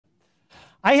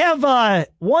I have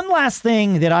one last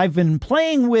thing that I've been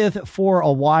playing with for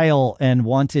a while and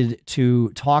wanted to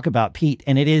talk about, Pete,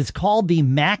 and it is called the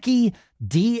Mackie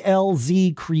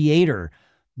DLz Creator.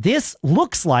 This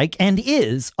looks like and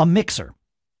is a mixer.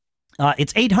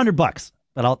 It's $800,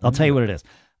 but I'll tell you what it is.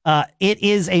 It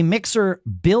is a mixer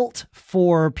built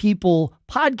for people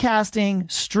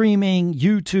podcasting, streaming,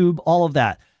 YouTube, all of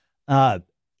that.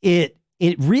 It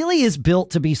really is built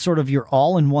to be sort of your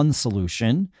all-in-one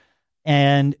solution.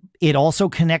 And it also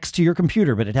connects to your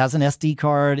computer, but it has an SD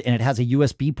card and it has a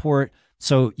USB port.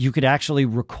 So you could actually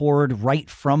record right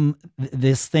from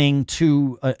this thing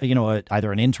to,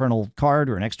 either an internal card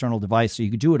or an external device. So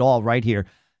you could do it all right here.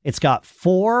 It's got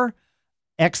 4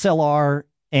 XLR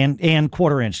and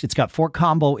quarter-inch. It's got 4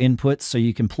 combo inputs, so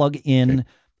you can plug in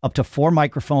up to 4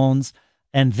 microphones.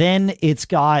 And then it's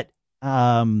got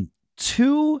 3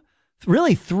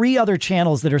 other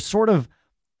channels that are sort of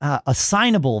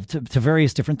assignable to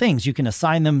various different things. You can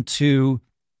assign them to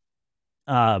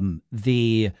there's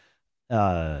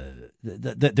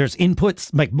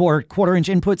inputs, like more quarter-inch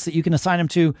inputs that you can assign them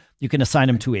to. You can assign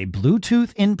them to a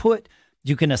Bluetooth input.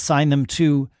 You can assign them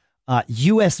to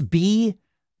USB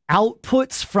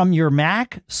outputs from your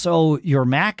Mac. So your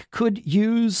Mac could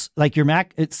use, like your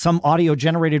Mac, some audio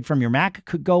generated from your Mac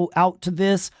could go out to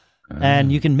this,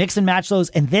 and you can mix and match those.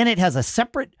 And then it has a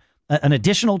separate, an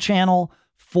additional channel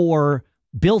for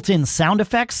built-in sound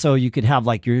effects. So you could have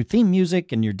like your theme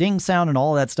music and your ding sound and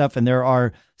all of that stuff. And there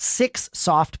are 6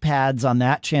 soft pads on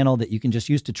that channel that you can just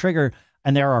use to trigger.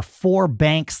 And there are 4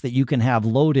 banks that you can have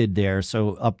loaded there.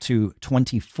 So up to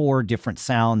 24 different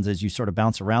sounds as you sort of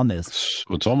bounce around this.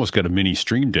 So it's almost got a mini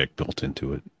stream deck built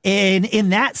into it.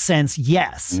 In that sense,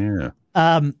 yes. Yeah.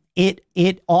 It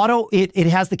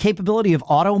has the capability of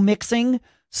auto mixing.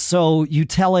 So you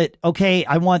tell it, okay,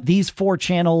 I want these 4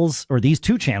 channels or these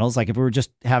 2 channels. Like if we were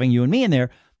just having you and me in there,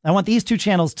 I want these 2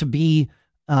 channels to be,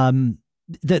 the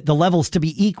levels to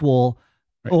be equal.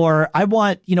 Right. Or I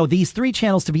want, these 3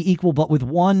 channels to be equal, but with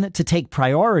 1 to take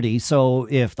priority. So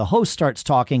if the host starts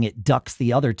talking, it ducks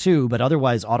the other 2, but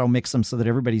otherwise auto mix them so that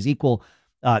everybody's equal.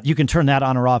 You can turn that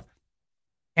on or off.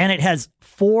 And it has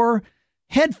 4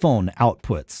 headphone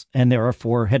outputs, and there are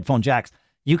 4 headphone jacks.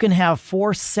 You can have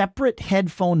 4 separate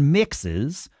headphone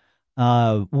mixes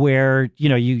where,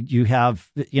 you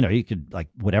have, you could, like,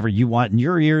 whatever you want in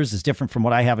your ears is different from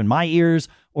what I have in my ears.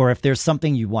 Or if there's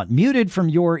something you want muted from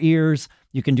your ears,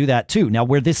 you can do that too. Now,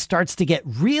 where this starts to get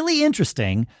really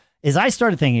interesting is I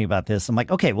started thinking about this. I'm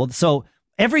like, okay, well, so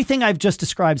everything I've just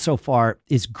described so far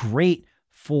is great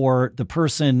for the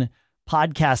person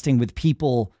podcasting with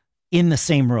people in the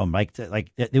same room. Like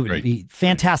it would be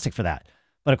fantastic for that.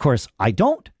 But of course, I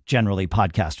don't generally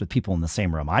podcast with people in the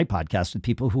same room. I podcast with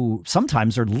people who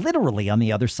sometimes are literally on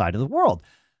the other side of the world.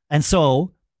 And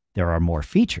so there are more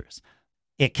features.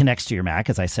 It connects to your Mac,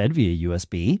 as I said, via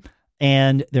USB.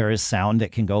 And there is sound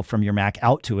that can go from your Mac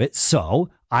out to it.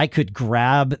 So I could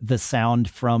grab the sound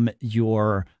from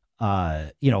your,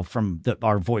 from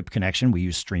our VoIP connection. We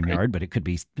use StreamYard, but it could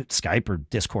be Skype or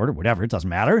Discord or whatever. It doesn't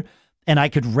matter. And I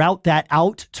could route that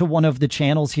out to one of the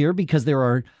channels here because there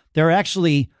are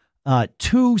actually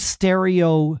 2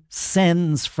 stereo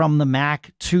sends from the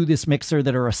Mac to this mixer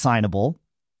that are assignable.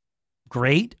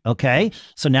 Great. Okay.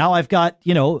 So now I've got,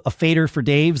 a fader for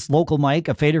Dave's local mic,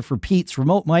 a fader for Pete's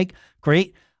remote mic.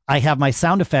 Great. I have my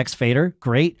sound effects fader.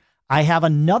 Great. I have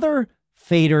another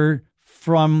fader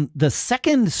from the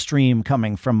second stream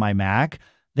coming from my Mac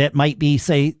that might be,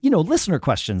 say, listener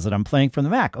questions that I'm playing from the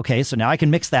Mac. Okay. So now I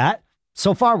can mix that.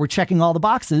 So far, we're checking all the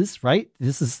boxes, right?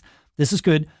 This is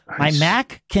good. Nice. My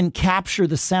Mac can capture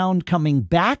the sound coming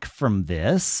back from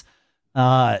this,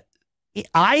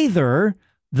 either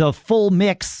the full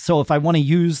mix. So if I want to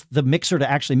use the mixer to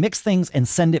actually mix things and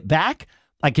send it back,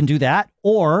 I can do that.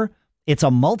 Or it's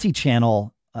a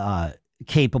multi-channel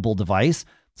capable device.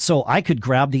 So I could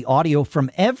grab the audio from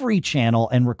every channel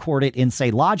and record it in, say,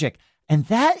 Logic. And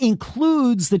that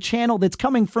includes the channel that's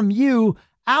coming from you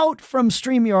out from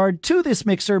StreamYard to this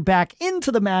mixer, back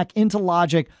into the Mac, into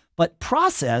Logic, but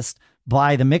processed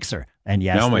by the mixer. And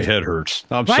yes, now my head hurts.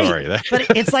 I'm sorry.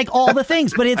 But it's like all the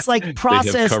things, but it's like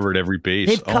processed. They have covered every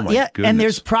base. Oh my goodness. And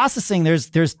there's processing.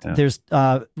 There's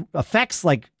effects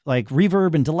like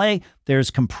reverb and delay.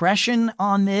 There's compression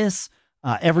on this.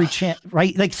 Every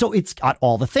right? Like, so it's got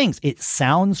all the things. It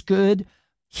sounds good.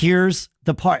 Here's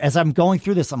the part. As I'm going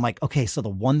through this, I'm like, okay, so the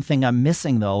one thing I'm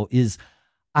missing though is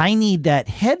I need that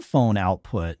headphone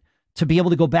output to be able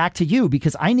to go back to you,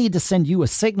 because I need to send you a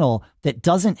signal that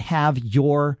doesn't have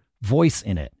your voice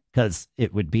in it, because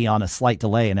it would be on a slight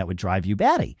delay and that would drive you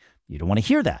batty. You don't want to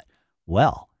hear that.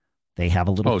 Well, they have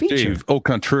a little feature. Dave, au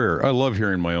contraire. I love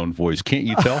hearing my own voice. Can't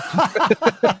you tell?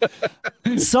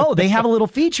 So they have a little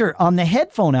feature on the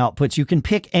headphone outputs. You can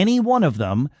pick any one of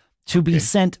them to be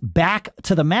sent back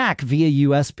to the Mac via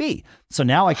USB. So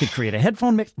now I could create a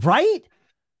headphone mix, right?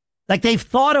 Like they've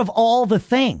thought of all the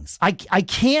things. I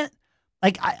can't,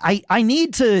 like, I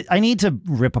need to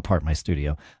rip apart my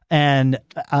studio and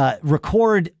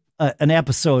record an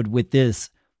episode with this,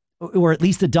 or at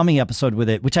least a dummy episode with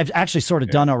it, which I've actually sort of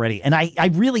done already. And I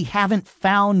really haven't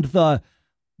found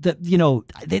you know,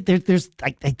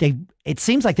 it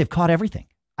seems like they've caught everything.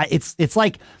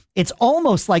 It's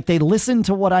almost like they listened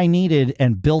to what I needed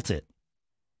and built it.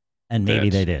 And maybe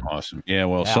they did. Awesome. Yeah.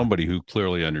 Well, somebody who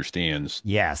clearly understands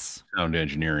sound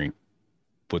engineering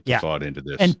put the thought into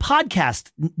this. And podcast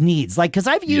needs, like, because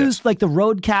I've used like the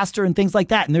Rodecaster and things like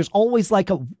that. And there's always like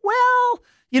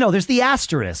you know, there's the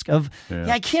asterisk of,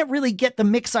 I can't really get the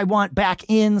mix I want back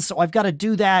in. So I've got to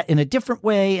do that in a different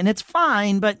way. And it's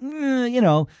fine. But, you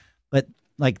know, but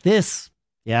like this.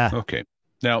 Yeah. Okay.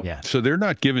 Now, so they're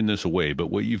not giving this away,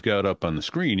 but what you've got up on the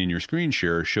screen in your screen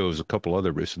share shows a couple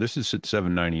other. So this is at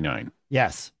 $7.99.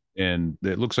 Yes. And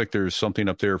it looks like there's something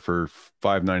up there for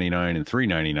 $5.99 and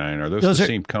 $3.99. Are those the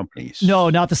same companies? No,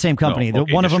 not the same company. No,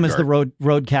 one of them is the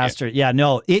Rodecaster. Yeah,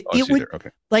 no, it would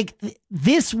like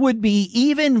this would be,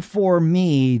 even for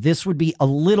me, this would be a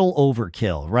little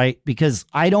overkill, right? Because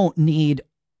I don't need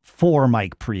 4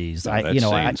 mic pre's.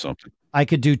 I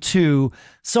could do 2.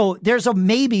 So there's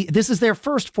maybe this is their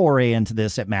first foray into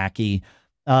this at Mackie.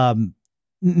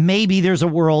 Maybe there's a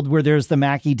world where there's the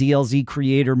Mackie DLz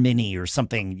Creator Mini or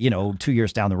something, you know, 2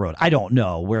 years down the road. I don't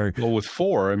know where. Well, with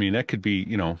 4, I mean, that could be,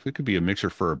 you know, it could be a mixer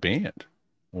for a band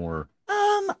or.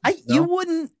 You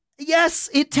wouldn't. Yes,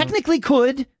 it technically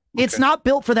could. It's not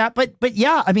built for that, but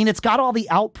yeah, I mean, it's got all the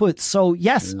outputs. So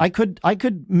yes, I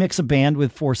could mix a band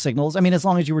with 4 signals. I mean, as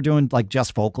long as you were doing like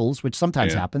just vocals, which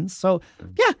sometimes happens. So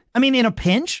yeah, I mean, in a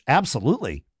pinch,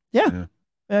 absolutely. Yeah.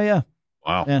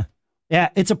 Wow. Yeah,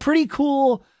 it's a pretty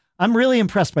cool, I'm really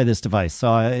impressed by this device. So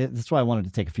that's why I wanted to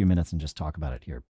take a few minutes and just talk about it here.